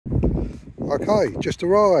Okay, just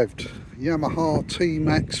arrived. Yamaha T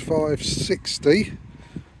Max 560.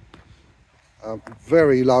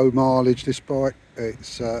 Very low mileage this bike.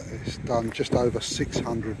 It's done just over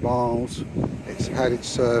 600 miles. It's had its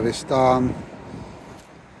service done.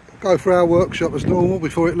 Go for our workshop as normal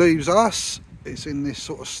before it leaves us. It's in this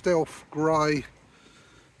sort of stealth grey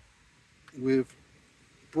with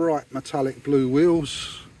bright metallic blue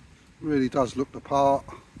wheels. Really does look the part.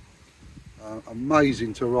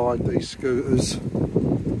 Amazing to ride these scooters.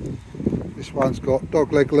 This one's got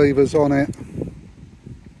dog leg levers on it.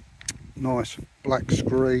 Nice black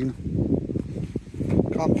screen.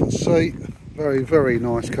 Comfort seat. Very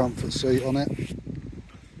nice comfort seat on it.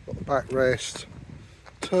 Got the backrest.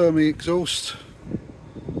 TERMIGNOni exhaust.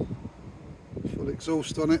 Full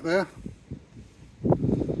exhaust on it there.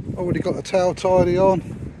 Already got the tail tidy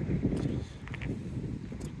on.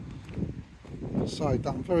 So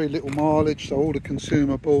done very little mileage, so all the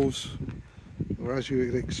consumables are as you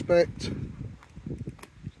would expect.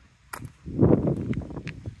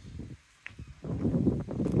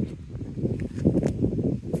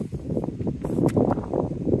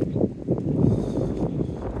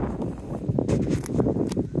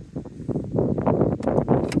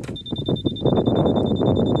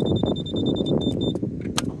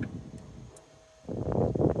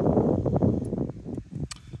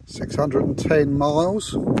 $610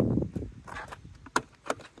 miles.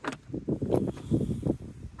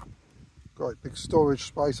 Great big storage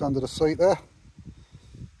space under the seat there.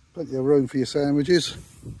 Plenty of room for your sandwiches.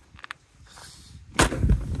 It's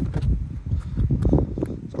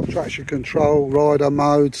got traction control, rider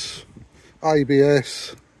modes,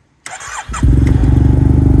 ABS.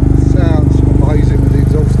 Sounds amazing with the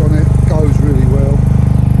exhaust on it. Goes really well.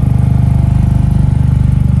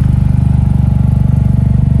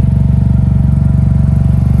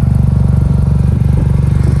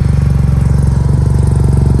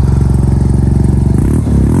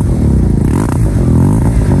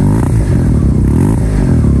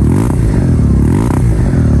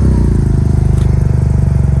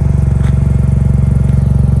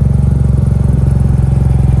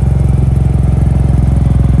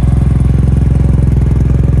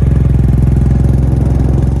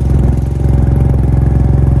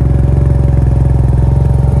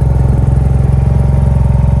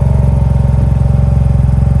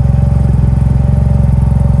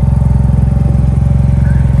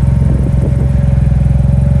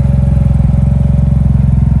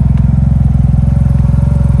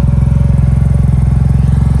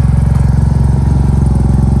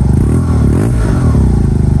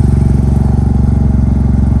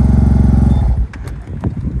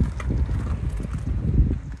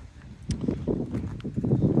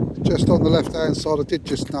 Just on the left hand side, I did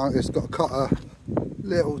just notice got a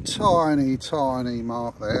little tiny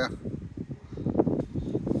mark there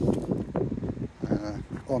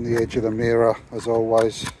on the edge of the mirror. As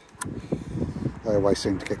always, they always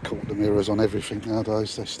seem to get caught, the mirrors on everything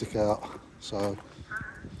nowadays, they stick out, so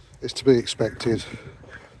it's to be expected.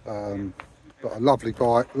 But a lovely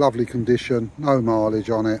bike, lovely condition, no mileage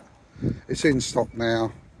on it. It's in stock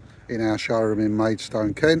now in our showroom in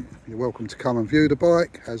Maidstone Kent. You're welcome to come and view the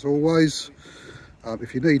bike as always.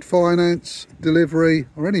 If you need finance, delivery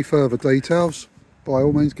or any further details, by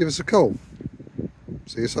all means give us a call.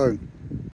 See you soon.